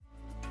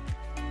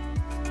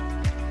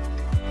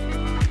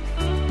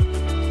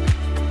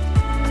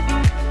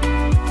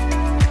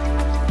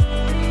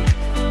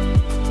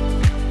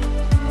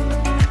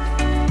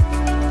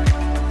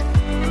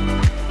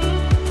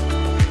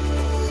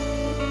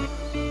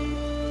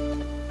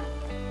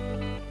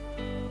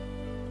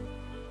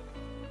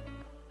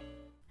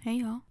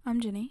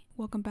Jenny.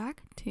 Welcome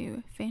back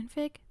to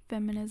Fanfic,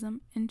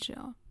 Feminism, and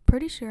Chill.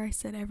 Pretty sure I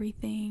said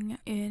everything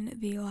in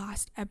the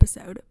last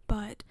episode,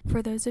 but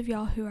for those of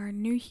y'all who are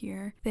new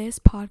here, this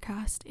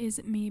podcast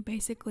is me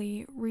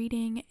basically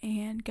reading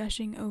and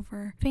gushing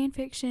over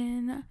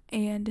fanfiction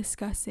and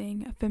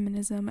discussing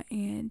feminism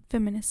and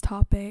feminist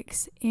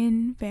topics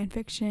in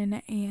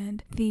fanfiction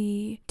and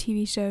the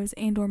TV shows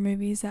and or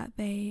movies that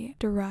they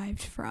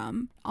derived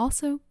from.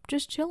 Also,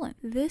 just chilling.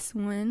 This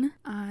one,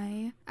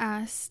 I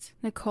asked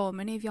Nicole.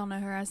 Many of y'all know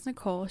her as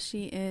Nicole.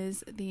 She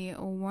is the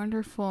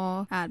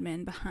wonderful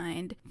admin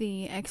behind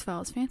the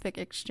X-Files Fanfic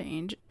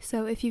Exchange.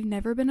 So if you've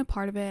never been a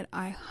part of it,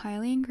 I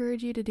highly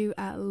encourage you to do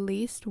at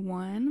least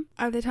one.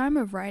 At the time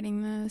of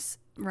writing this,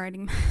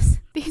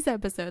 these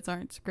episodes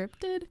aren't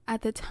scripted.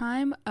 At the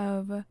time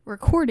of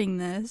recording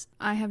this,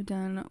 I have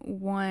done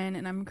one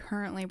and I'm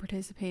currently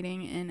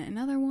participating in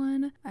another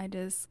one. I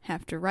just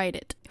have to write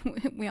it.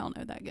 We all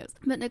know that goes.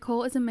 But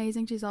Nicole is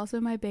amazing. She's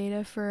also my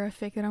beta for a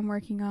fic that I'm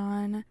working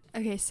on.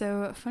 Okay,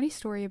 so funny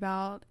story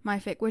about my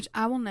fic, which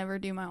I will never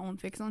do my own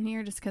fics on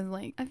here just because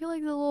I feel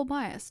like they're a little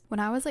biased. When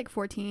I was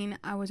 14,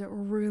 I was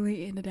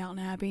really into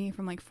Downton Abbey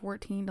from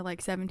 14 to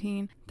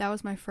 17. That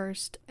was my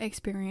first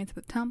experience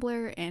with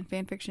Tumblr and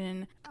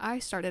fanfiction. I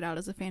started out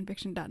as a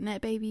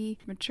fanfiction.net baby,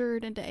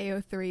 matured into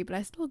AO3, but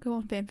I still go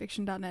on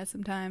fanfiction.net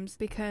sometimes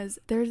because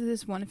there's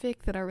this one fic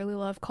that I really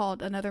love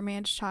called Another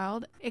Man's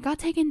Child. It got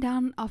taken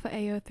down off of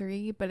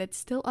AO3, but it's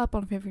still up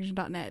on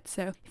fanfiction.net.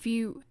 So if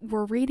you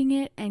were reading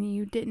it and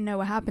you didn't know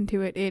what happened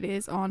to it, it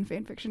is on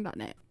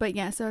fanfiction.net. But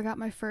yeah, so I got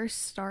my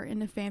first start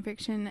into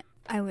fanfiction.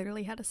 I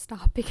literally had to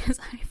stop because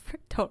I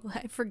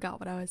forgot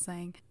what I was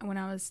saying. When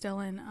I was still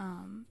in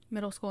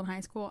middle school and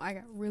high school, I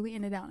got really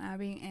into Downton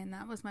Abbey, and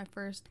that was my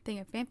first thing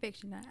of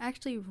fanfiction. I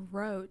actually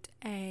wrote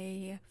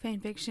a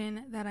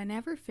fanfiction that I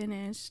never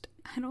finished.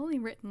 I'd only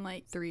written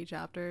 3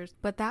 chapters,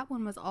 but that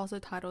one was also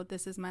titled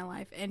This Is My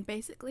Life. And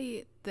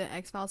basically the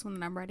X-Files one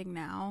that I'm writing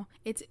now,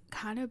 it's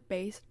kind of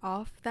based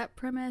off that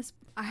premise.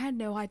 I had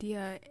no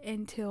idea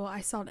until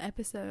I saw an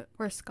episode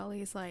where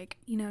Scully's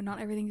not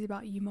everything's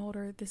about you,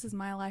 Mulder, this is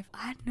my life.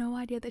 I had no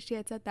idea that she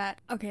had said that.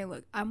 Okay,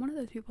 look, I'm one of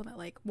those people that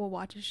will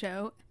watch a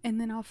show and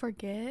then I'll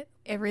forget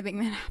everything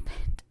that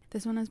happened.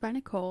 This one is by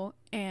Nicole,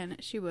 and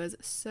she was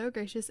so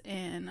gracious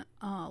in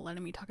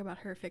letting me talk about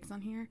her fics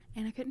on here,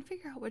 and I couldn't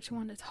figure out which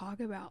one to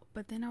talk about,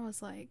 but then I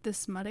was like, the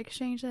smut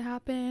exchange that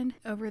happened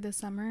over the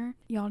summer,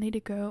 y'all need to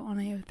go on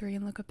AO3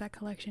 and look up that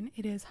collection.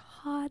 It is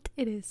hot,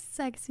 it is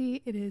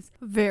sexy, it is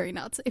very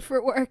not safe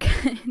for work.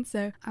 And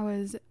so I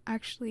was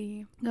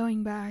actually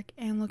going back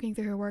and looking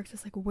through her works,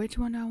 just which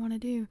one do I want to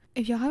do?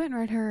 If y'all haven't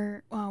read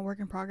her work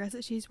in progress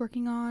that she's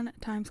working on,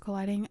 Times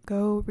Colliding,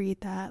 go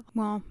read that.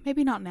 Well,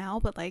 maybe not now,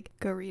 but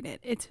go read it.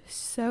 It's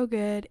so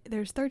good.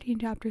 There's 13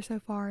 chapters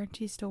so far and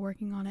she's still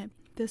working on it.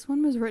 This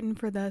one was written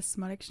for the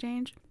Smut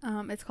Exchange.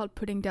 It's called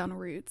Putting Down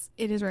Roots.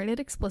 It is rated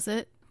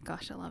explicit.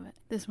 Gosh, I love it.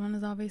 This one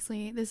is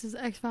this is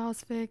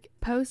X-Files fic,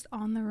 Post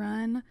on the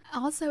Run.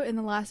 Also, in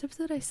the last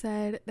episode, I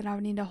said that I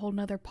would need to hold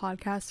another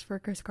podcast for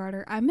Chris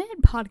Carter. I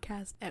meant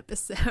podcast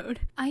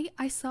episode.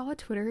 I saw a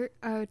Twitter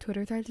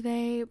thread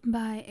today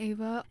by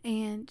Ava,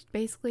 and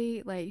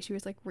basically, she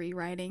was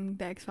rewriting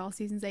the X-Files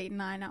seasons 8 and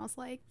 9. I was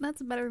like,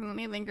 that's better than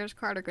anything Chris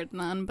Carter could have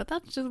done, but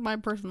that's just my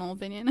personal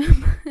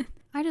opinion.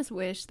 I just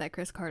wish that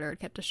Chris Carter had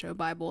kept a show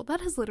Bible.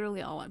 That is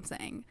literally all I'm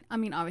saying. I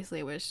mean, obviously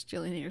I wish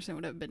Gillian Anderson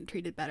would have been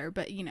treated better,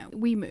 but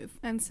we move.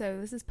 And so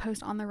this is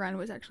Post on the Run,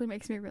 which actually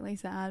makes me really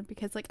sad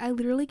because I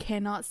literally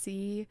cannot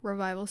see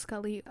Revival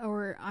Scully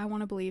or I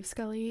Want to Believe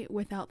Scully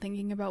without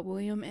thinking about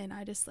William, and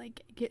I just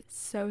get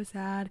so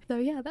sad. So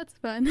yeah, that's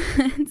fun.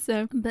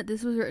 But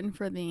this was written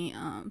for the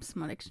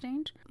Smut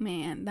Exchange.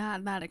 Man,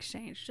 that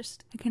exchange,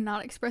 just I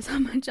cannot express how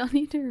much y'all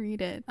need to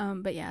read it.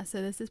 But yeah, so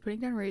this is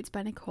Putting Down Roots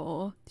by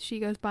Nicole. She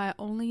goes by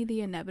Only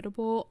the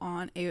Inevitable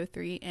on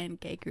AO3 and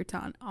Gay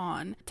Crouton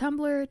on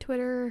Tumblr,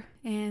 Twitter,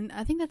 and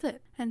I think that's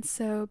it. And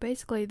so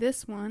basically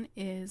this one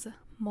is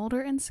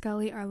Mulder and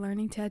Scully are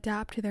learning to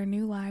adapt to their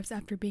new lives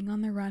after being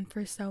on the run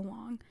for so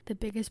long. The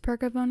biggest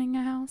perk of owning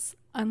a house?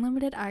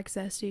 Unlimited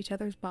access to each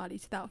other's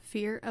bodies without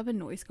fear of a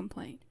noise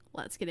complaint.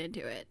 Let's get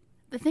into it.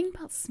 The thing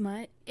about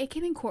smut, it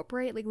can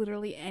incorporate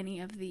literally any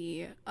of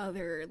the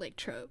other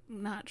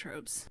not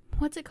tropes.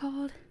 What's it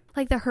called?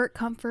 The hurt,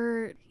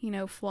 comfort,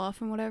 fluff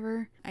and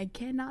whatever. I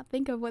cannot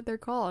think of what they're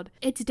called.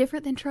 It's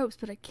different than tropes,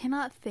 but I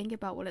cannot think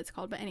about what it's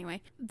called. But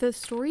anyway, the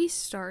story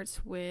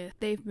starts with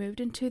they've moved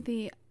into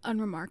the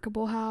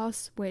Unremarkable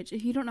house, which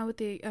if you don't know what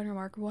the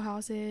Unremarkable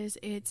house is,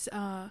 it's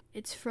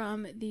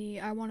from the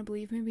I Want to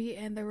Believe movie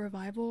and the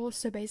revival.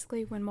 So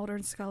basically when Mulder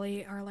and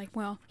Scully are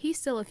he's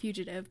still a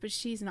fugitive, but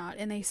she's not,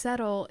 and they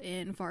settle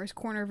in Forest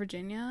Corner,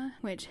 Virginia,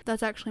 which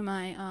that's actually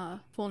my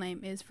full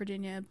name is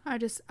Virginia.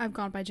 I've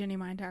gone by Jenny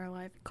my entire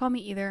life. Call me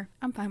either.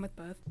 I'm fine with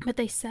both. But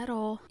they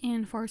settle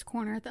in Forest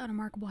Corner at the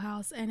Unremarkable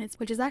house, and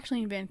which is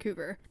actually in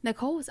Vancouver.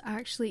 Nicole was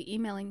actually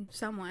emailing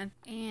someone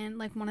and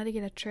wanted to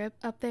get a trip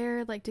up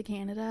there to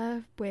Canada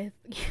Canada with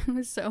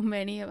so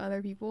many of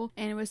other people,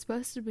 and it was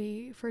supposed to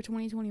be for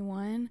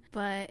 2021,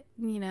 but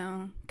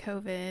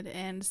COVID,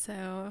 and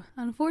so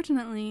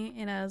unfortunately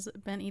it has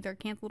been either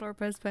canceled or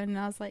postponed, and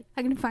I was like,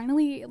 I can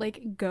finally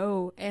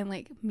go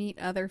and meet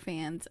other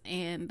fans,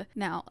 and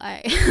now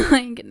I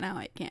now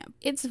I can't.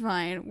 It's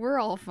fine, we're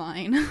all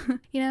fine.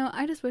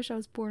 I just wish I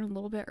was born a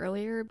little bit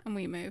earlier. And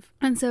we move,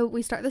 and so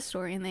we start the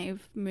story, and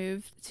they've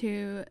moved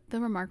to the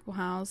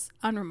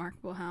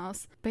unremarkable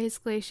house.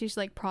 Basically, she's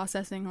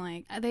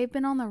processing, they've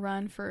been on the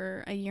run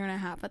for a year and a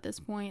half at this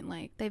point.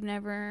 They've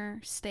never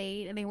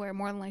stayed anywhere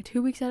more than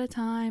 2 weeks at a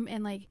time,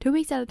 and 2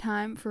 weeks at a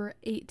time for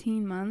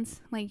 18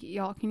 months.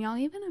 Y'all, can y'all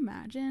even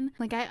imagine?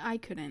 I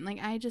couldn't.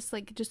 I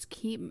just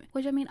keep,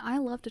 which I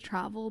love to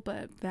travel,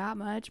 but that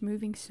much,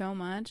 moving so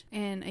much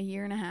in a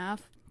year and a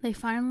half. They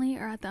finally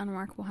are at the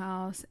Unremarkable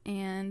house,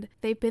 and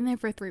they've been there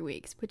for 3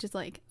 weeks, which is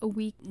a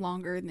week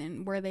longer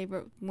than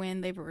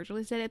when they've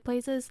originally stayed at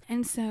places.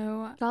 And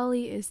so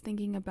Scully is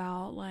thinking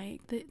about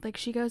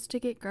she goes to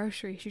get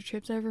groceries. She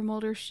trips over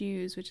Mulder's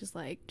shoes, which is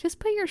just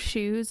put your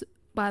shoes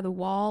by the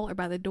wall or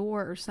by the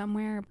door or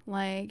somewhere.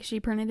 She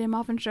printed him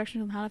off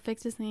instructions on how to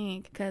fix his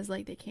sink, because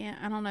they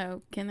can't, I don't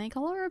know, can they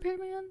call a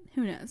repairman?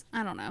 Who knows?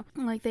 I don't know.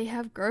 They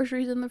have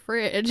groceries in the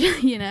fridge.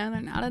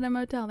 They're not at a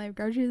motel, they have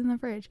groceries in the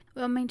fridge.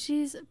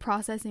 She's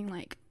processing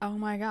oh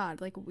my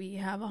god, we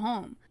have a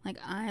home,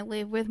 I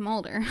live with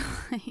Mulder.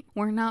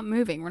 We're not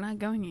moving, we're not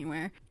going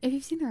anywhere. If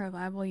you've seen the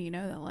revival, you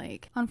know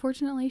that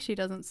unfortunately she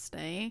doesn't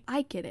stay.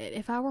 I get it.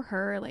 If I were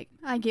her,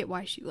 I get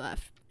why she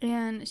left.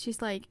 And she's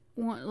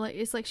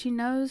it's she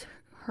knows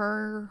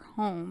her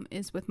home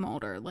is with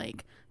Mulder.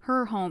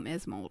 Her home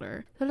is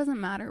Mulder. So it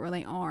doesn't matter where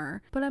they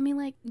are. But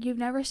you've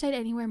never stayed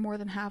anywhere more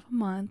than half a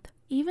month.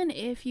 Even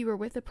if you were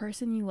with the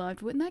person you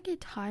loved, wouldn't that get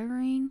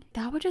tiring?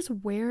 That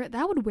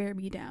would wear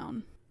me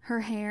down.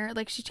 Her hair,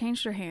 she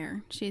changed her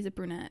hair. She's a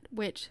brunette,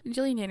 which,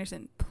 Gillian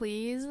Anderson,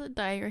 please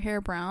dye your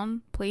hair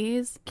brown,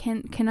 please.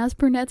 Can us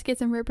brunettes get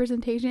some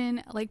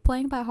representation?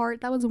 Playing by Heart,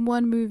 that was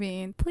one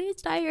movie.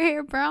 Please dye your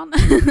hair brown.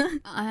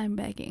 I'm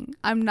begging.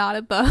 I'm not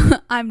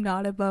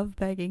above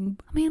begging.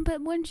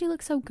 But wouldn't she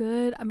look so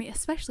good?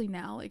 Especially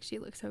now, she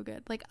looks so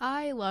good.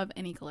 I love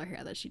any color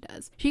hair that she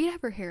does. She could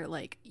have her hair,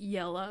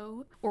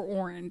 yellow or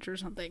orange or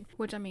something,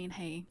 which,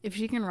 hey, if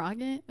she can rock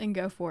it, then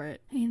go for it.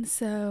 And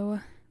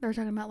so they're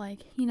talking about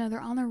they're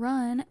on the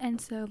run, and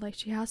so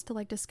she has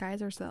to disguise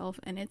herself,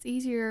 and it's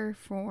easier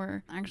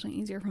for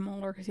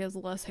Mulder because he has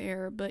less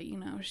hair, but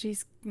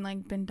she's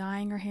been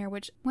dyeing her hair,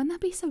 which wouldn't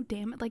that be so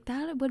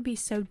that would be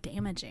so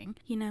damaging.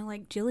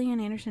 Gillian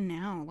Anderson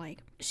now,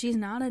 she's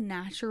not a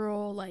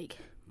natural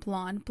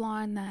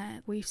blonde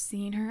that we've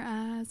seen her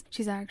as.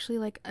 She's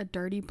actually a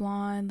dirty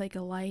blonde,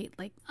 a light,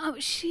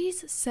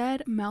 she's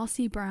said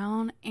mousy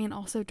brown and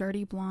also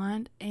dirty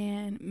blonde,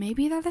 and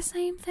maybe they're the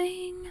same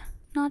thing.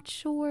 Not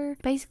sure.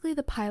 Basically,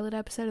 the pilot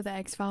episode of The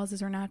X-Files is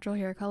her natural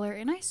hair color,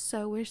 and I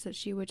so wish that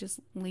she would just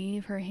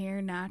leave her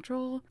hair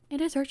natural. It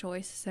is her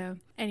choice, so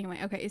anyway,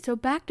 okay, so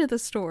back to the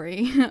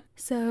story.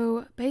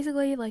 So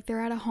basically,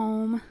 they're at a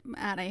home,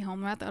 at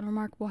the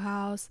Unremarkable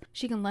house.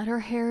 She can let her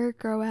hair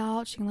grow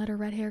out, she can let her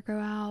red hair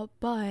grow out,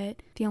 but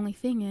the only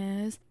thing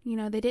is,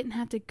 they didn't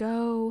have to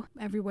go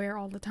everywhere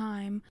all the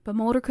time, but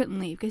Mulder couldn't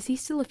leave because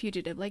he's still a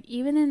fugitive.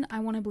 Even in I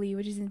Want to Believe,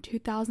 which is in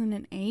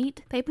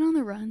 2008, they've been on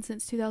the run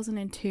since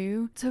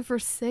 2002. So for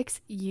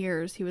 6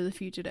 years he was a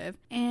fugitive,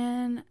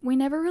 and we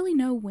never really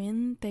know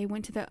when they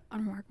went to the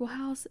Unremarkable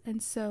house,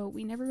 and so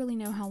we never really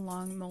know how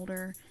long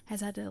Mulder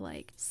has had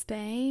to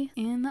stay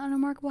in the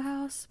Unremarkable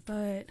house.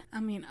 But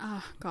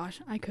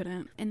gosh, I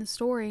couldn't. In the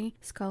story,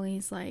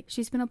 Scully's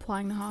she's been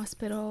applying to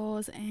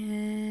hospitals,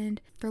 and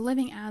they're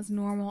living as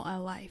normal a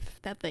life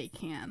that they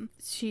can.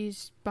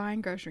 She's buying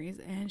groceries,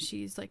 and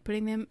she's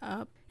putting them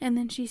up, and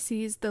then she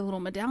sees the little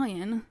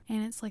medallion,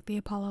 and it's the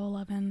Apollo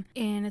 11,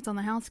 and it's on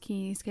the house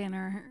key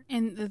scanner,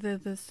 and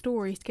the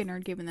story scanner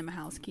had given them a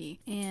house key,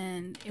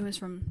 and it was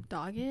from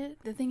Doggett.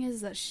 The thing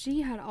is that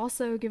she had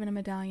also given a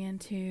medallion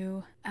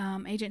to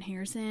Agent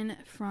Harrison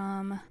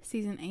from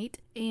season 8,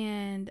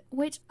 and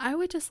which I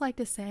would just like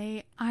to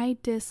say, I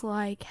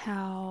dislike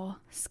how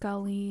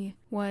Scully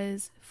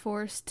was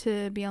forced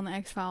to be on the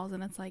X-Files,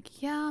 and it's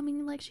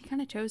she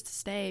kind of chose to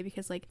stay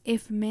because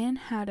if men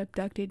had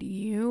abducted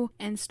you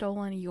and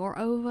stolen your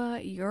ova,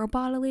 your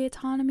bodily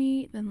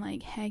autonomy, then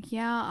heck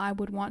yeah, I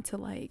would want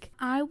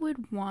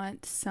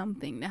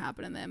something to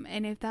happen to them.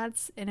 And if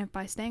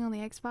by staying on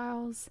the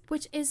X-Files,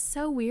 which is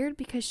so weird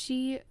because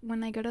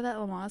when they go to that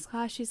Lamaze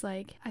class, she's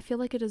I feel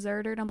like a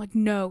deserter, and I'm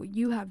no,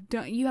 you have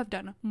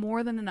done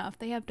more than enough.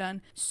 They have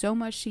done so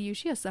much to you.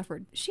 She has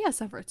suffered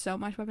so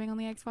much by being on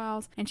the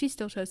X-Files, and she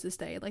still chose to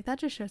stay. That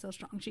just shows how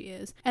strong she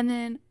is. And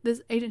then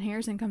this Agent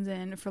Harrison comes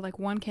in for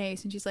one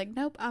case, and she's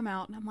nope, I'm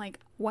out. And I'm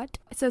what?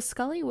 So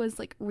Scully was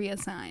like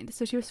reassigned.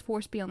 So she was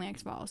forced to be on the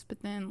X-Files,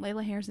 but then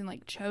Layla Harrison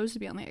like chose to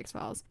be on the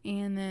X-Files,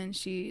 and then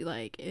she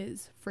like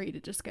is free to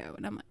just go.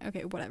 And I'm like,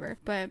 okay, whatever.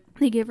 But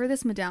they give her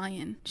this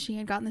medallion. She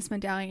had gotten this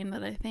medallion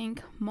that I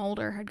think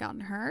Mulder had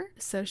gotten her.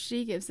 So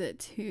she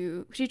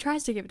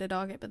tries to give it to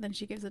Doggett, but then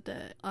she gives it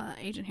to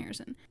Agent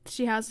Harrison.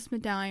 She has this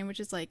medallion, which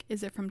is like,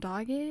 is it from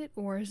Doggett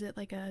or is it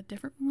like a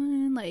different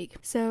one? Like,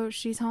 so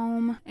she's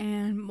home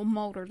and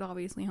Mulder's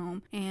obviously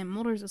home and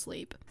Mulder's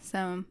asleep.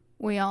 So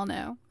we all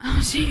know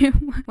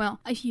well,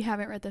 if you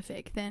haven't read the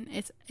fic, then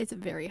it's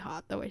very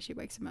hot the way she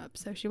wakes him up.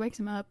 So she wakes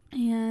him up,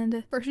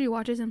 and first she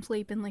watches him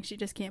sleep, and like she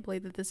just can't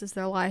believe that this is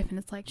their life, and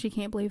it's like she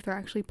can't believe they're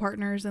actually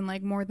partners in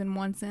like more than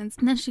one sense.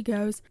 And then she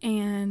goes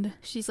and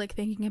she's like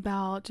thinking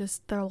about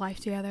just their life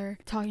together,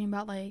 talking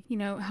about like, you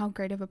know, how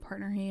great of a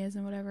partner he is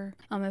and whatever.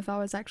 If I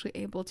was actually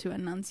able to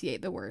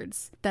enunciate the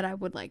words that I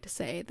would like to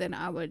say, then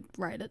I would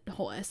write a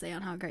whole essay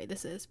on how great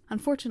this is.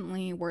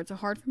 Unfortunately, words are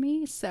hard for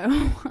me,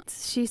 so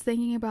she's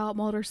thinking about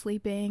Mulder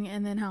sleeping,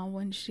 and then how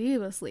when she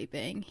was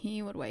sleeping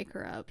he would wake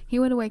her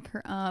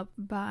up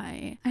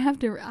by I have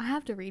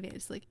to read it.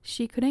 It's like,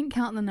 she couldn't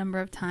count the number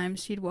of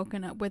times she'd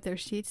woken up with their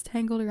sheets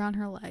tangled around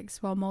her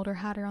legs while Mulder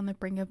had her on the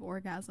brink of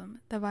orgasm,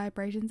 the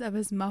vibrations of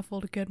his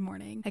muffled good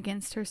morning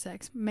against her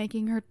sex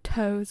making her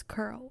toes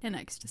curl in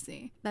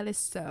ecstasy. That is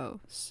so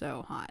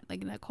hot.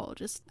 Like, Nicole,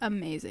 just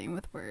amazing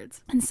with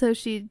words. And so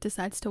she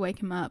decides to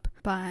wake him up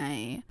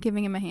by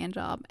giving him a hand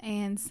job,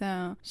 and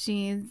so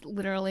she's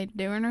literally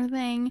doing her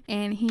thing,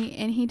 and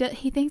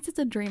he thinks it's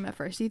a dream at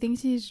first. He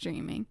thinks he's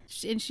dreaming,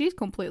 and she's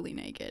completely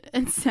naked,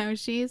 and so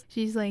she's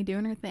like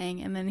doing her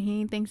thing, and then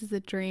he thinks it's a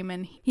dream,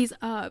 and he's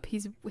up,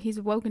 he's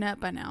woken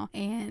up by now,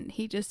 and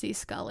he just sees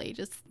Scully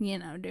just, you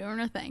know, doing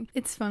her thing.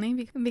 It's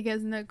funny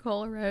because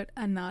Nicole wrote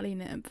a naughty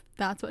nymph.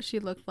 That's what she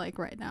looked like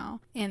right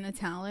now in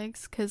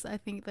italics, because I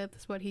think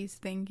that's what he's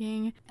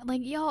thinking.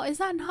 Like, y'all, is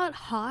that not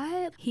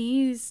hot?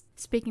 He's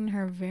speaking to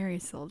her very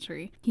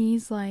sultry.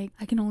 He's like,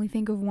 I can only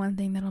think of one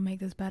thing that'll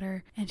make this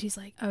better. And she's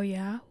like, oh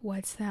yeah,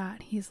 what's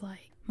that? He's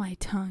like, my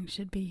tongue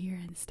should be here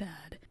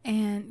instead.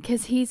 And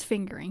because he's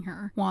fingering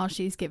her while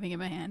she's giving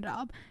him a hand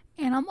job.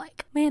 And I'm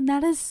like, man,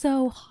 that is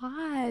so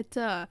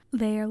hot.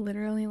 They are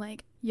literally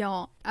like,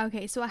 y'all,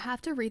 okay, so I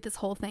have to read this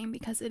whole thing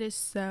because it is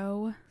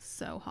so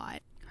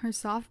hot. Her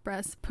soft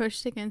breasts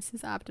pushed against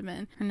his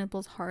abdomen, her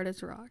nipples hard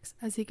as rocks,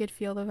 as he could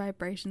feel the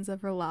vibrations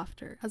of her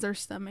laughter as her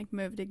stomach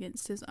moved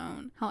against his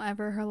own.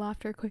 However, her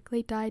laughter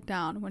quickly died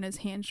down when his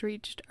hands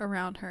reached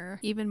around her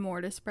even more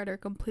to spread her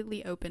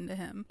completely open to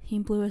him. He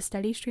blew a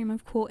steady stream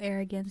of cool air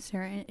against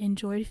her and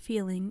enjoyed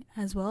feeling,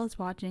 as well as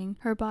watching,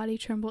 her body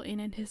tremble in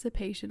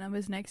anticipation of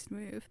his next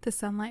move. The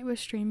sunlight was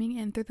streaming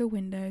in through the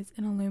windows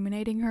and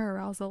illuminating her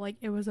arousal like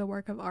it was a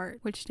work of art,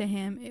 which to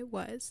him it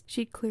was.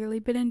 She'd clearly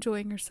been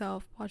enjoying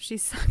herself while she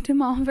sucked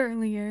him off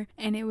earlier,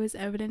 and it was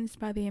evidenced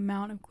by the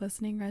amount of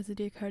glistening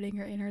residue coating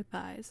her inner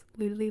thighs,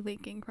 literally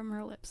leaking from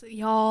her lips.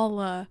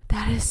 Y'all,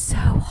 that is so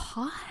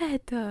hot.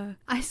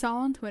 I saw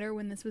on Twitter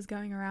when this was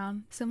going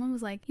around, someone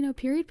was like, you know,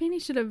 period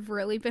panties should have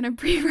really been a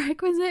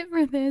prerequisite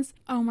for this.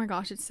 Oh my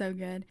gosh, it's so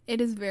good. It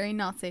is very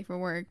not safe for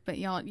work, but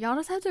y'all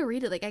just have to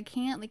read it. Like, I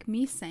can't, like,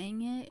 me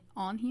saying it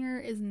on here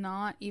is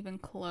not even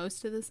close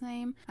to the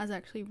same as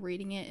actually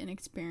reading it and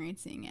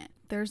experiencing it.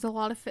 There's a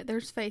lot of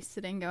there's face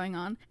sitting going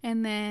on,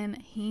 and then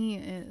he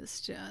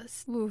is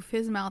just, oof,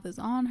 his mouth is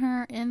on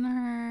her, in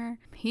her.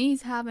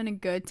 He's having a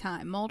good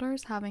time.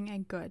 Mulder's having a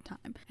good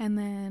time. And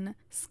then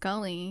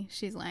Scully,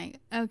 she's like,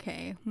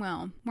 okay,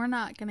 well, we're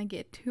not gonna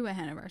get too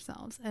ahead of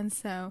ourselves. And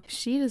so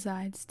she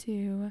decides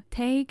to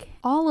take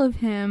all of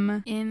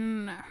him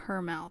in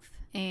her mouth.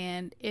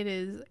 And it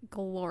is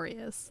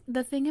glorious.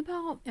 The thing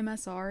about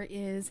MSR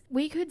is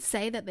we could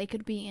say that they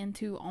could be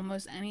into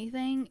almost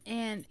anything,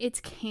 and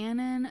it's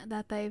canon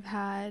that they've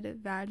had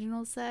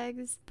vaginal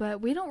sex, but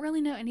we don't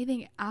really know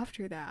anything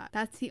after that.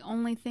 That's the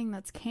only thing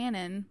that's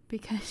canon,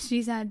 because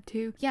she's had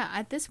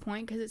at this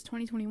point, because it's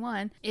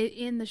 2021,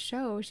 in the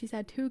show she's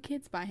had 2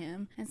 kids by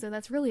him, and so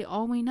that's really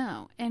all we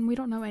know, and we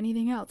don't know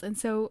anything else, and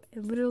so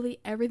literally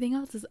everything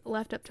else is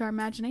left up to our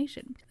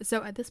imagination.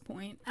 So at this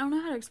point, I don't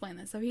know how to explain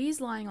this. So he's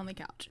lying on the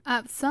couch.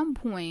 At some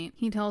point,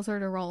 he tells her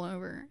to roll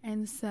over.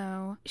 And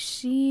so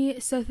she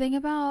is giving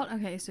him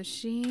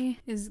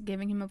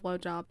a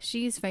blowjob.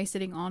 She's face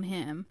sitting on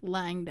him,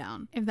 lying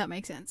down, if that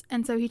makes sense.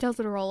 And so he tells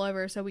her to roll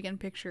over so we can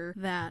picture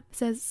that. It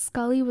says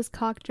Scully was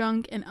cock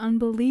drunk and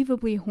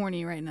unbelievably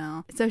horny right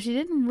now. So she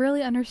didn't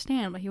really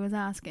understand what he was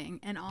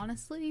asking. And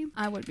honestly,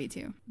 I would be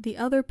too. The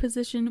other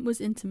position was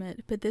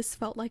intimate, but this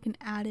felt like an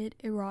added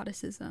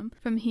eroticism.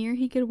 From here,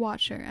 he could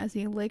watch her as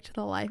he licked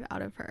the life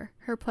out of her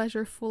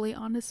pleasure fully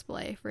on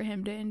display for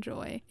him to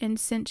enjoy. And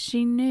since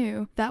she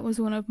knew that was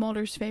one of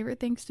Mulder's favorite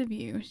things to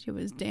view, she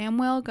was damn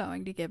well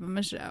going to give him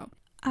a show.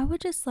 I would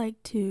just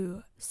like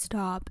to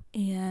stop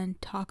and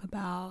talk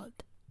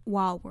about,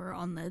 while we're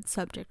on the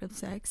subject of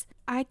sex,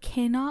 I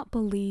cannot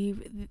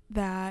believe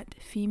that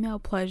female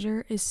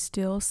pleasure is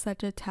still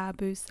such a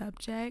taboo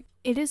subject.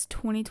 It is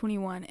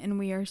 2021 and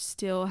we are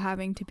still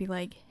having to be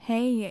like,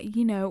 hey,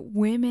 you know,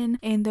 women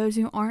and those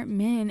who aren't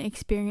men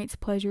experience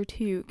pleasure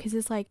too. Because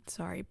it's like,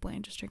 sorry,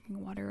 Blanche is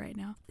drinking water right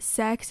now.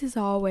 Sex is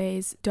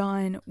always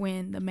done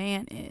when the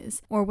man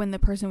is, or when the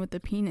person with the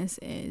penis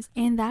is.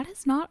 And that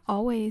is not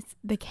always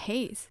the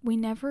case. We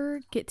never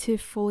get to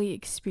fully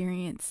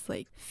experience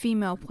like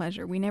female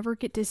pleasure. We never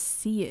get to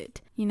see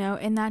it, you know,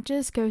 and that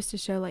just goes to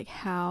show like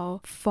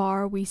how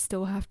far we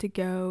still have to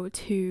go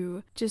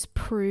to just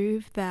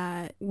prove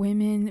that women,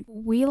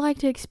 we like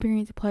to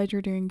experience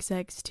pleasure during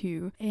sex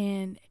too.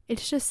 And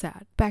it's just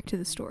sad. Back to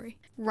the story.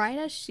 Right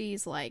as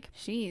she's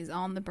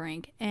on the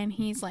brink, and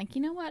he's like,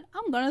 you know what,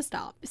 I'm gonna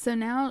stop. So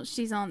now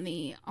she's on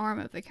the arm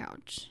of the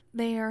couch.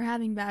 They are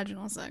having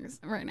vaginal sex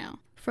right now.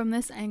 From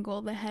this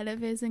angle, the head of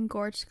his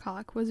engorged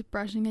cock was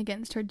brushing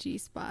against her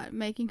G-spot,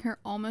 making her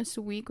almost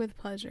weak with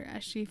pleasure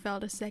as she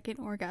felt a second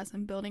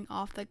orgasm building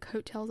off the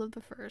coattails of the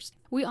first.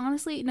 We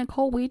honestly,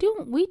 Nicole, we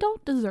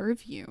don't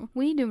deserve you.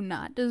 We do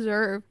not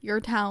deserve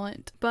your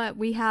talent, but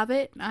we have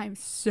it. I'm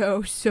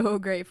so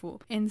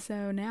grateful. And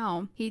so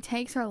now he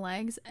takes her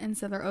legs, and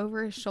so they're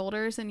over his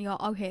shoulders, and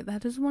y'all, okay,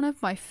 that is one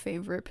of my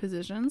favorite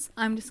positions.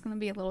 I'm just gonna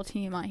be a little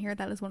TMI here.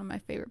 That is one of my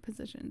favorite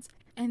positions.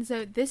 And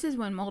so this is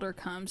when Mulder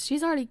comes.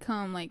 She's already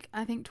come like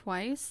I think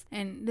twice,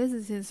 and this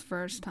is his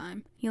first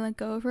time. He let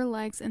go of her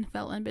legs and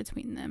fell in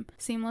between them,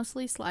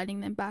 seamlessly sliding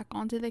them back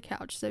onto the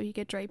couch so he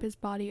could drape his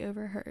body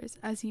over hers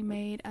as he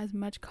made as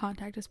much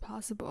contact as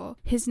possible.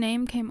 His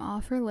name came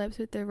off her lips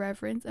with the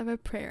reverence of a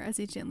prayer as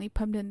he gently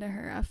pumped into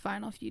her a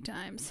final few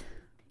times.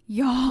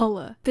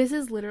 Y'all, this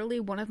is literally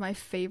one of my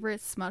favorite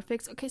smut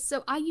fics. Okay,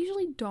 so I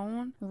usually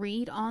don't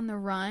read on the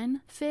run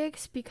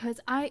fics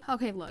because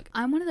look,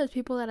 I'm one of those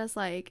people that is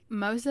like,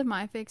 most of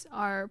my fics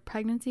are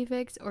pregnancy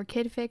fics or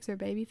kid fics or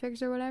baby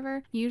fics or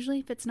whatever. Usually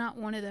if it's not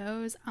one of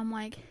those, I'm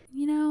like,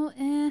 you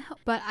know,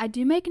 But I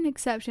do make an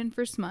exception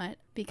for smut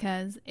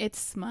because it's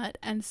smut,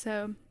 and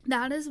so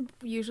that is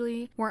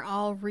usually where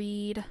I'll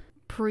read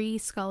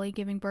pre-Scully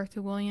giving birth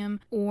to William,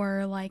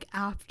 or like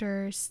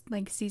after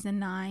like season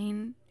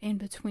 9, in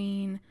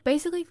between,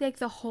 basically like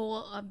the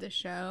whole of the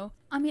show.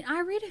 I mean, I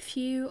read a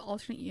few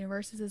alternate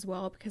universes as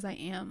well because I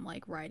am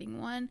like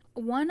writing one.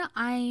 One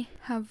I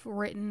have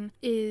written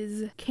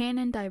is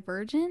Canon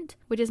Divergent,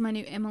 which is my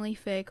new Emily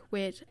fic,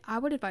 which I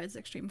would advise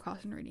extreme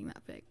caution reading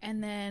that fic.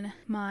 And then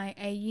my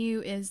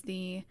AU is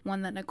the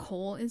one that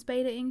Nicole is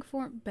betaing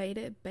for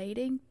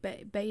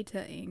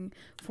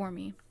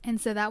me.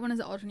 And so that one is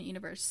the alternate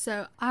universe.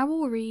 So I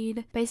will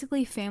read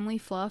basically family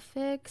fluff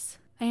fics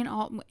and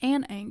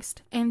angst,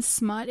 and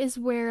smut is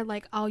where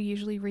like I'll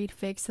usually read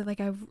fics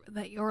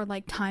or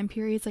like time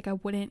periods like I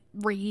wouldn't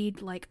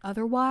read like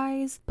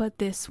otherwise, but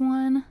this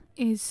one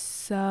is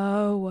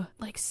so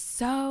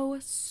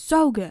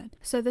good.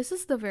 So this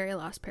is the very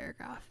last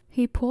paragraph.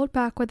 He pulled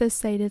back with a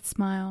sated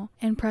smile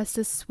and pressed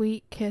a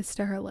sweet kiss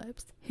to her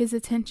lips. His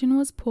attention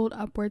was pulled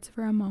upwards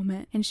for a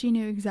moment, and she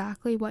knew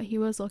exactly what he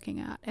was looking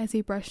at as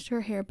he brushed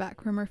her hair back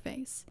from her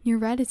face. Your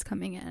red is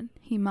coming in,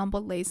 he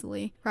mumbled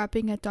lazily,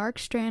 wrapping a dark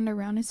strand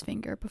around his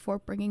finger before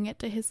bringing it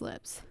to his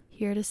lips.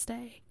 Here to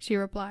stay, she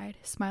replied,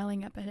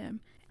 smiling up at him.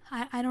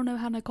 I don't know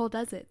how Nicole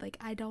does it. Like,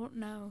 I don't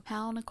know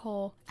how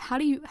Nicole, how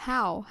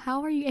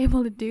are you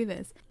able to do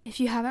this? If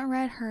you haven't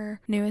read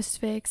her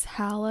newest fics,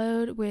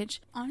 Hallowed,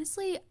 which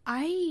honestly,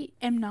 I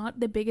am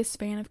not the biggest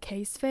fan of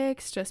case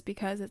fics just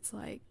because it's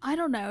like, I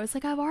don't know. It's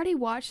like I've already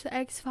watched the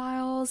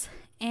X-Files,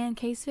 and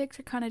case fics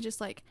are kind of just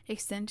like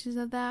extensions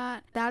of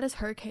that. That is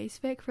her case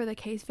fic for the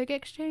case fic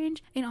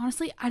exchange. And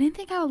honestly, I didn't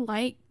think I would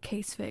like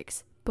case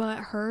fics, but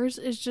hers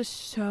is just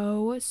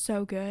so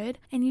good.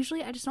 And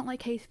usually I just don't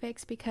like case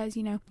fics because,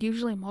 you know,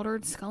 usually Mulder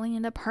and Scully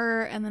end up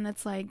hurt, and then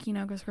it's like, you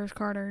know, because Chris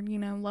Carter, you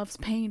know, loves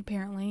pain,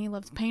 apparently. He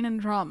loves pain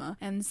and drama.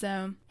 And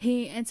so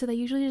they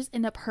usually just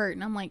end up hurt,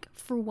 and I'm like,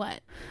 for what?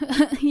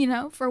 You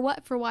know, for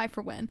what, for why,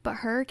 for when? But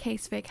her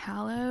case fic,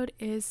 Hallowed,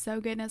 is so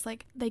good, and it's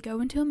like, they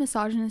go into a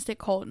misogynistic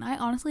cult, and I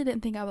honestly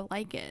didn't think I would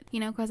like it, you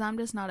know, because I'm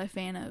just not a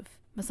fan of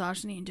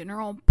misogyny in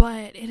general,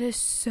 but it is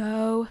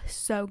so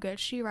good.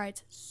 She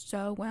writes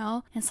so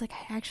well, and it's like,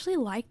 I actually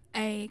like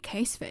a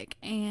case fic,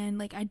 and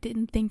like I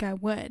didn't think I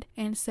would.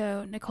 And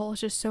so Nicole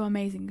is just so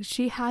amazing.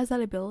 She has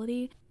that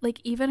ability. Like,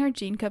 even her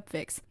Gene Cup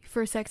fics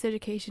for sex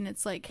education,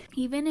 it's like,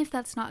 even if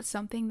that's not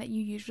something that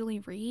you usually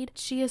read,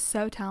 she is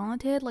so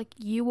talented. Like,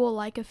 you will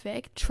like a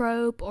fic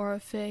trope or a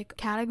fic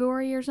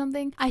category or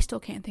something. I still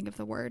can't think of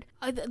the word.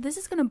 This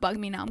is gonna bug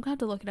me now. I'm gonna have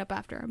to look it up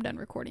after I'm done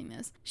recording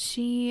this.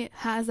 She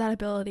has that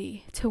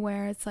ability to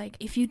where it's like,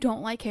 if you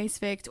don't like case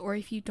fics, or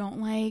if you don't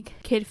like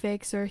kid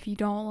fics, or if you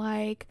don't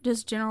like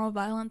just general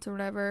violence or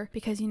whatever,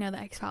 because, you know, the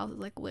X-Files is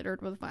like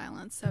littered with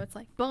violence, so it's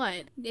like,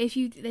 but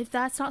if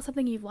that's not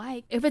something you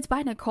like, if it's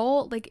by Nicole,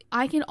 Nicole, like,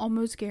 I can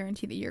almost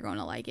guarantee that you're going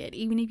to like it.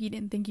 Even if you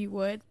didn't think you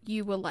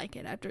will like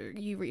it after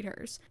you read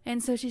hers.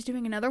 And so she's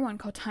doing another one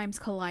called Times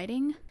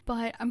Colliding,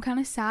 but I'm kind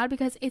of sad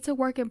because it's a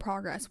work in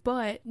progress.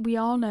 But we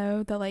all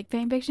know that, like,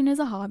 fan fiction is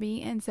a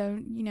hobby, and so,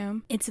 you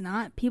know, it's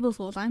not people's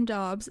full-time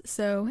jobs.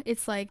 So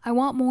it's like, I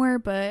want more,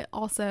 but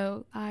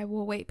also I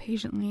will wait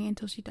patiently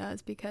until she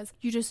does, because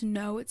you just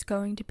know it's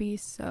going to be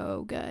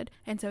so good.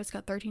 And so it's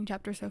got 13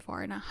 chapters so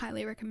far, and I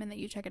highly recommend that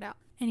you check it out.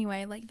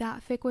 Anyway, like,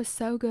 that fic was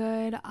so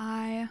good.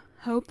 I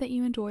hope that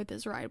you enjoyed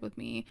this ride with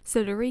me.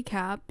 So to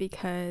recap,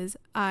 because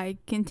I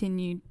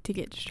continued to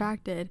get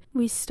distracted,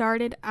 we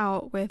started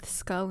out with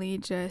Scully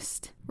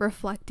just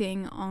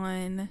reflecting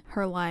on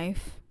her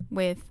life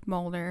with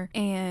Mulder,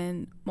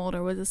 and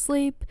Mulder was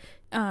asleep.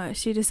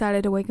 She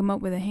decided to wake him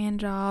up with a hand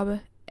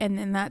job, and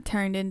then that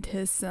turned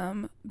into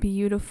some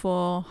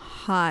beautiful,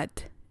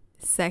 hot,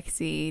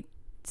 sexy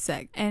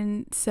sex.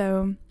 And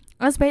so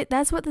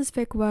that's what this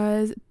fic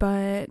was,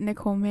 but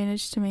Nicole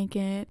managed to make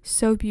it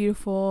so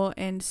beautiful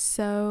and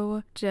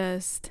so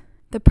just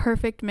the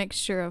perfect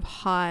mixture of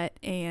hot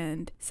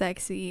and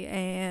sexy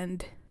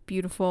and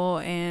beautiful.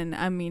 And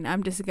I mean,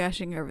 I'm just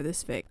gushing over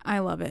this fic. I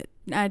love it.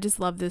 I just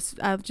love this.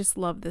 I just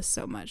love this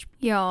so much.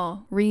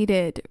 Y'all, read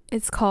it.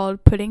 It's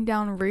called Putting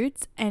Down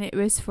Roots, and it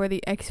was for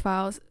the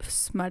X-Files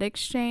Smut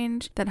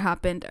Exchange that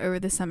happened over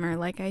the summer.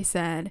 Like I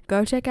said,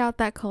 go check out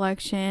that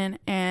collection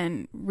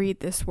and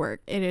read this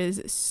work. It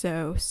is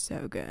so,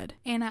 so good.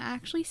 And I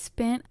actually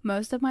spent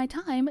most of my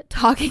time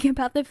talking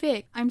about the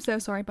fic. I'm so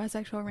sorry,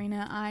 Bisexual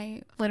Arena.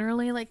 I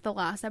literally, like, the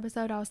last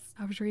episode, I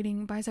was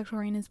reading Bisexual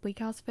Arena's Bleak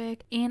House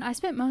fic, and I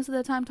spent most of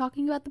the time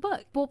talking about the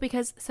book. Well,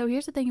 because, so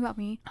here's the thing about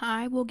me.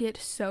 I will get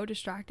so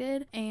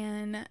distracted,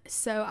 and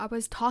so I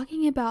was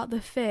talking about the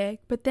fic,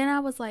 but then I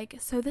was like,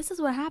 so this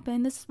is what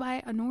happened. This is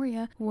why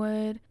Honoria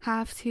would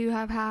have to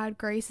have had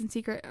Grace in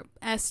secret.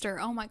 Esther,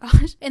 oh my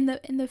gosh, in the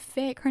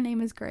fic her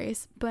name is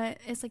Grace, but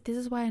it's like, this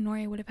is why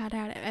Honoria would have had to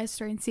have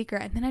Esther in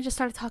secret. And then I just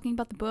started talking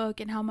about the book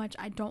and how much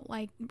I don't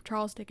like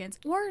Charles Dickens,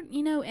 or,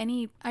 you know,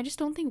 I just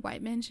don't think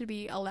white men should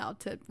be allowed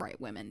to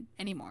write women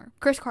anymore,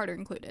 Chris Carter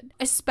included,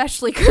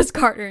 especially Chris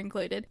Carter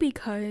included,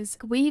 because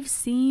we've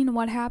seen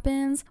what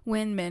happens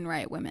when men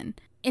write women.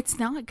 It's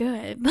not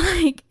good.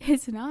 Like,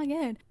 it's not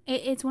good.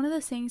 It's one of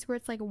those things where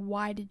it's like,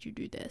 why did you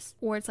do this?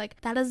 Or it's like,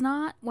 that is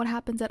not what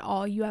happens at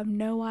all. You have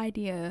no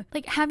idea.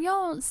 Like, have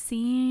y'all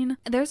seen,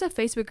 there's a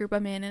Facebook group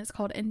I'm in, and it's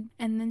called and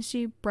then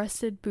she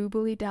breasted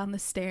boobily down the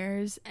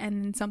stairs,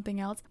 and then something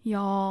else.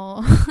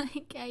 Y'all,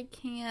 like, I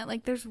can't.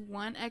 Like, there's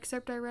one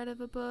excerpt I read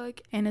of a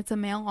book, and it's a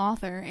male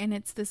author, and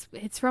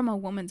it's from a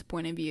woman's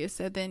point of view,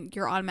 so then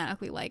you're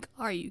automatically like,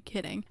 are you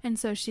kidding? And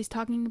so she's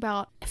talking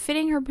about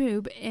fitting her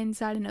boob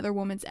inside another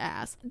woman's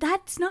ass.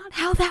 That's not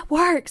how that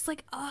works.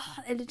 Like,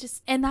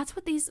 and that's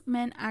what these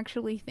men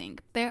actually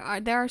think. There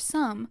are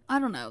some, I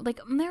don't know, like,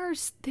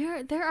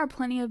 there are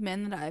plenty of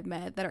men that I've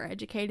met that are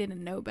educated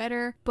and know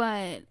better,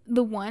 but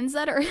the ones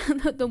that are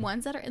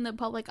in the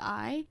public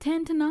eye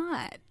tend to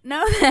not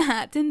know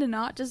that, tend to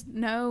not just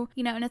know,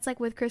 you know. And it's like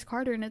with Chris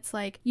Carter, and it's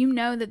like, you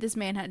know that this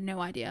man had no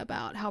idea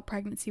about how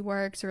pregnancy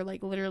works, or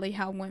like literally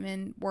how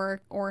women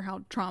work, or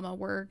how trauma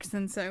works.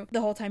 And so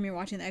the whole time you're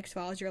watching the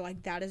X-Files, you're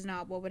like, that is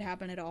not what would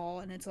happen at all.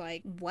 And it's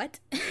like, what?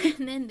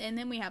 and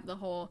then we have the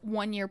whole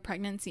 1 year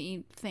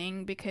pregnancy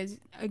thing, because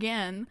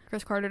again,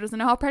 Chris Carter doesn't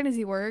know how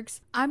pregnancy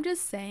works. I'm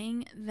just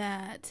saying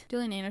that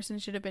Gillian Anderson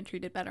should have been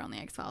treated better on the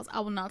X-Files. I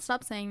will not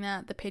stop saying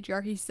that. The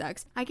patriarchy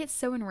sucks. I get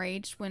so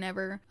enraged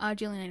whenever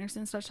Gillian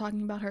Anderson starts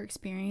talking about her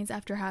experience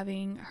after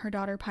having her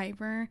daughter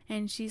Piper,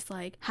 and she's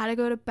like, had to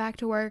go back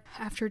to work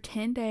after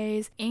 10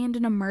 days and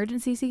an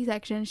emergency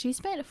C-section. She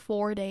spent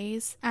 4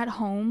 days at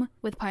home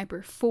with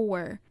Piper.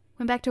 4.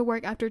 Went back to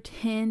work after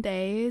 10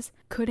 days,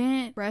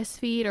 couldn't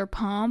breastfeed or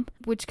pump,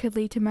 which could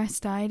lead to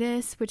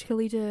mastitis, which could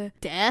lead to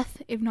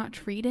death if not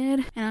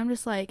treated. And I'm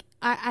just like,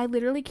 I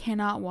literally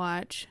cannot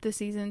watch the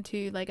season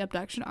 2, like,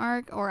 abduction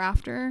arc or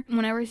after.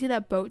 Whenever I see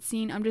that boat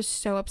scene, I'm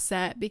just so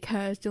upset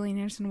because Gillian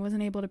Anderson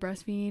wasn't able to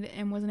breastfeed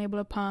and wasn't able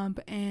to pump,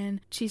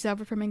 and she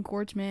suffered from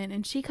engorgement,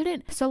 and she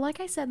couldn't. So like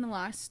I said in the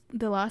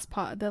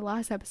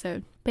last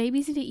episode,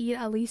 babies need to eat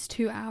at least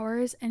 2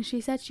 hours, and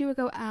she said she would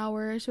go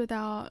hours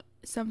without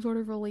some sort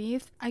of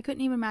relief. I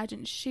couldn't even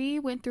imagine. She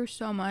went through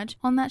so much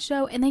on that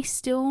show, and they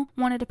still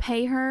wanted to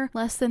pay her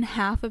less than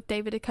half of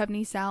David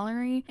Duchovny's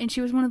salary, and she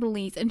was one of the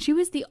leads, and she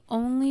was the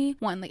only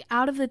one, like,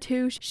 out of the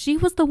two, she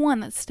was the one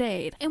that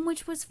stayed. And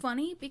which was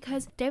funny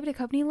because David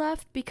Duchovny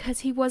left because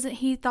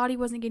he thought he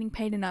wasn't getting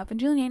paid enough, and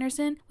Gillian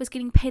Anderson was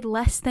getting paid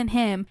less than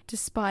him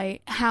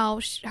despite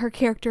how her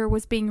character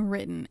was being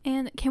written.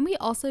 And can we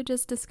also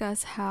just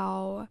discuss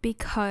how,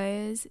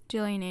 because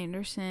Gillian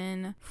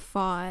Anderson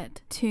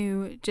fought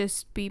to just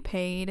just be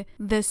paid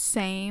the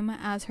same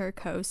as her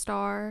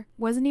co-star.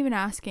 Wasn't even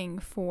asking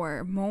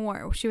for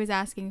more. She was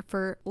asking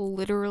for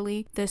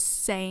literally the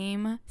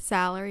same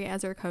salary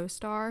as her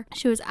co-star.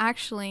 She was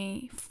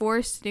actually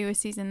forced to do a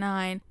season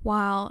 9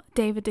 while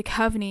David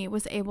Duchovny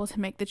was able to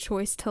make the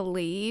choice to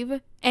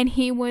leave, and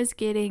he was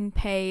getting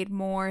paid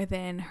more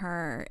than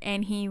her,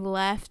 and he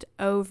left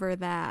over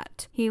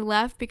that. He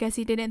left because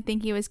he didn't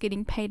think he was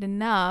getting paid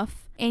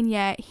enough, and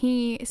yet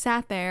he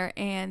sat there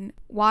and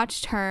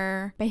watched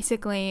her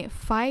basically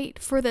fight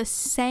for the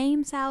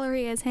same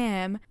salary as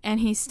him, and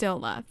he still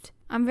left.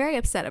 I'm very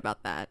upset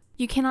about that.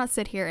 You cannot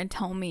sit here and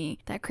tell me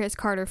that Chris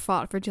Carter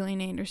fought for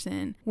Gillian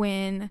Anderson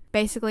when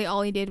basically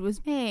all he did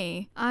was,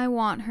 hey, I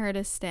want her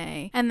to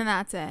stay. And then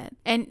that's it.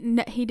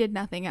 And he did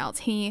nothing else.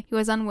 He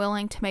was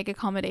unwilling to make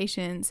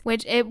accommodations,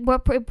 which it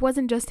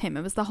wasn't just him.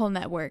 It was the whole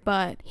network.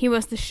 But he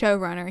was the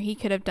showrunner. He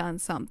could have done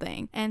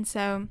something. And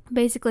so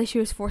basically she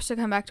was forced to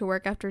come back to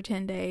work after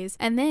 10 days.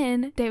 And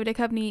then David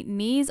Duchovny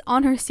knees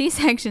on her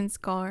C-section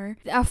scar.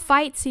 A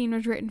fight scene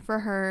was written for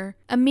her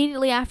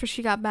immediately after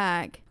she got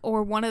back,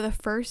 or one of the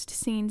first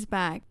scenes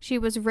back. She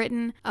was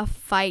written a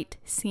fight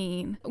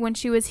scene when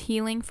she was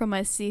healing from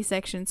a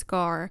C-section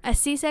scar. A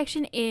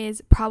C-section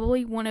is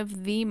probably one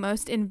of the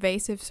most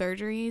invasive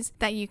surgeries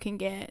that you can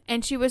get,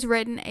 and she was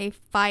written a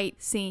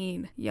fight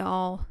scene,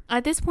 y'all.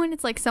 At this point,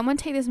 it's like, someone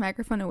take this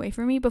microphone away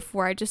from me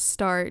before I just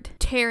start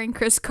tearing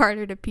Chris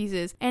Carter to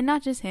pieces. And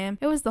not just him,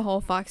 it was the whole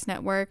Fox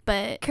network.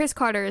 But Chris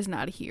Carter is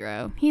not a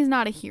hero. He's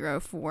not a hero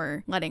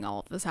for letting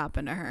all of this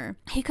happen to her.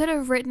 He could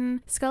have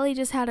written, Scully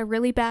just had a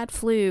really bad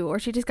flu, or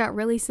she just got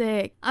really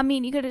sick. I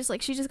mean, you could have just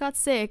like, she just got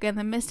sick and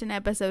then missed an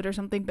episode or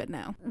something, but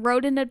no.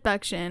 Wrote an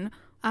abduction.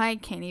 I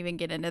can't even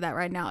get into that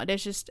right now. It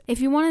is just,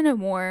 if you want to know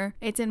more,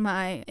 it's in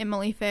my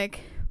Emily fic,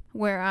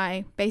 where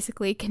I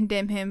basically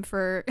condemn him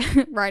for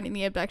writing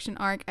the abduction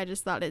arc. I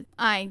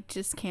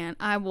just can't.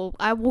 I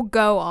will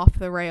go off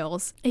the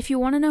rails. If you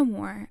want to know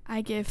more,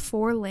 I give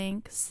 4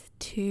 links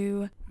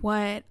to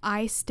what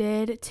ICE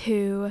did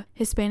to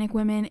Hispanic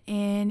women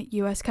in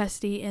U.S.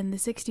 custody in the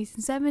 60s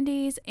and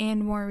 70s,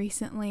 and more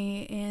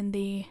recently in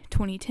the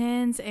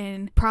 2010s,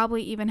 and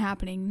probably even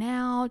happening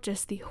now.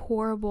 Just the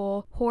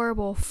horrible,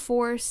 horrible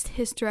forced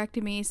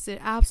hysterectomies,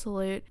 the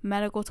absolute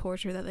medical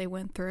torture that they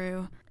went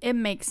through. It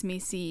makes me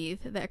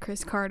seethe that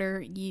Chris Carter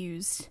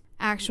used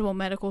actual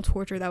medical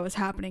torture that was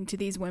happening to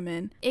these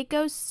women. It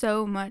goes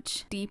so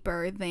much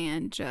deeper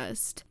than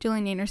just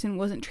Gillian Anderson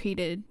wasn't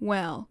treated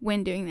well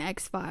when doing the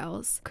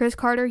X-Files. Chris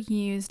Carter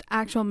used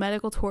actual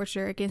medical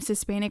torture against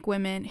Hispanic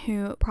women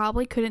who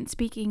probably couldn't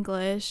speak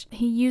English.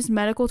 He used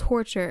medical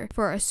torture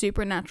for a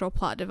supernatural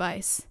plot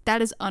device.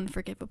 That is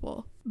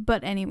unforgivable.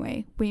 But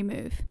anyway, we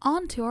move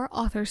on to our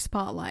author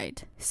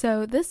spotlight.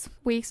 So this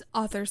week's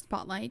author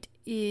spotlight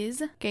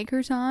is Gay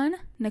Cruton,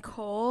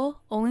 Nicole,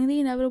 Only the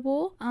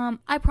Inevitable.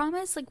 I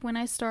promise, like, when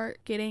I start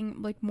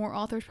getting like more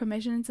authors'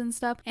 permissions and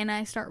stuff, and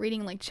I start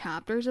reading like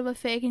chapters of a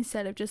fic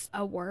instead of just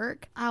a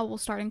work, I will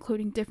start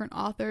including different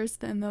authors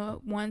than the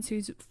ones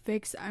whose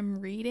fics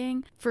I'm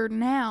reading. For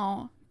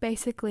now,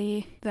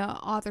 basically, the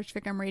author's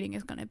fic I'm reading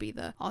is going to be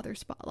the author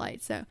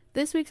spotlight. So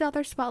this week's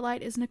author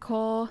spotlight is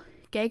Nicole,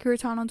 Gay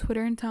Cruton on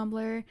Twitter and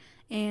Tumblr,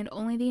 and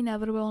Only the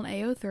Inevitable on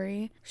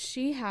AO3.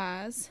 She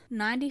has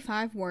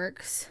 95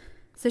 works.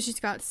 So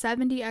she's got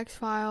 70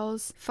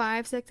 X-Files,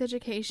 5 Sex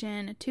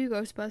Education, 2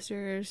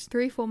 Ghostbusters,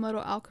 3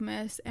 Fullmetal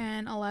Alchemist,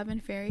 and 11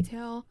 Fairy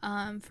Tail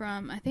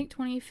from, I think,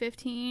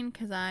 2015,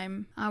 because I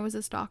was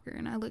a stalker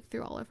and I looked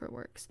through all of her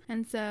works.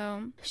 And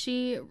so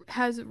she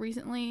has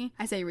recently,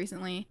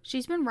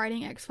 she's been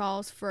writing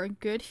X-Files for a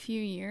good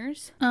few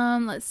years.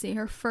 Let's see,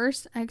 her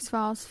first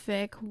X-Files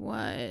fic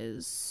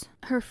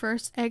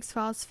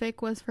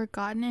was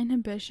Forgotten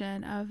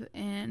Inhibition of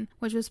N,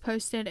 which was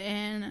posted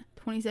in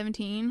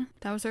 2017.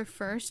 That was her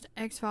first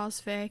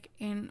X-Files fic,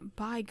 and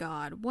by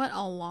God, what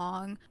a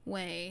long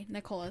way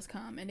Nicole has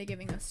come into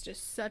giving us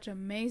just such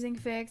amazing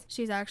fics.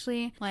 She's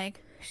actually,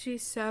 like,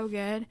 she's so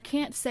good.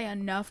 Can't say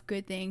enough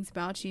good things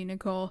about you,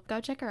 Nicole.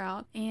 Go check her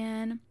out.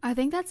 And I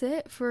think that's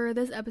it for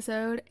this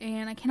episode,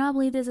 and I cannot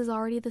believe this is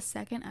already the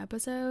 2nd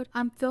episode.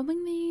 I'm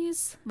filming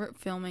these,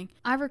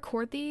 I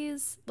record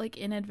these like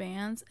in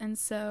advance, and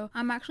so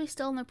I'm actually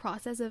still in the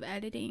process of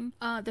editing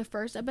the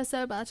first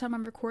episode. By the time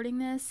I'm recording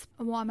this,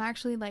 well, I'm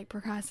actually like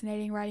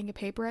procrastinating writing a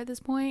paper at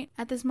this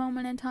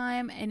moment in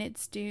time, and it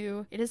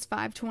is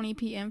 5:20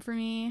 p.m. for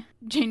me,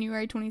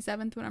 January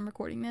 27th when I'm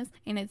recording this,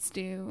 and it's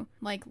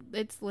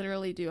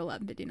literally due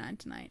 11:59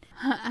 tonight.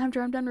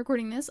 After I'm done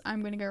recording this,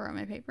 I'm gonna go write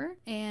my paper,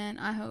 and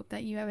I hope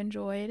that you have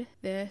enjoyed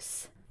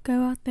this.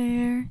 Go out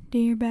there, do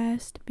your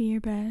best, be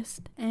your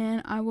best,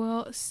 and I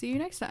will see you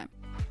next time.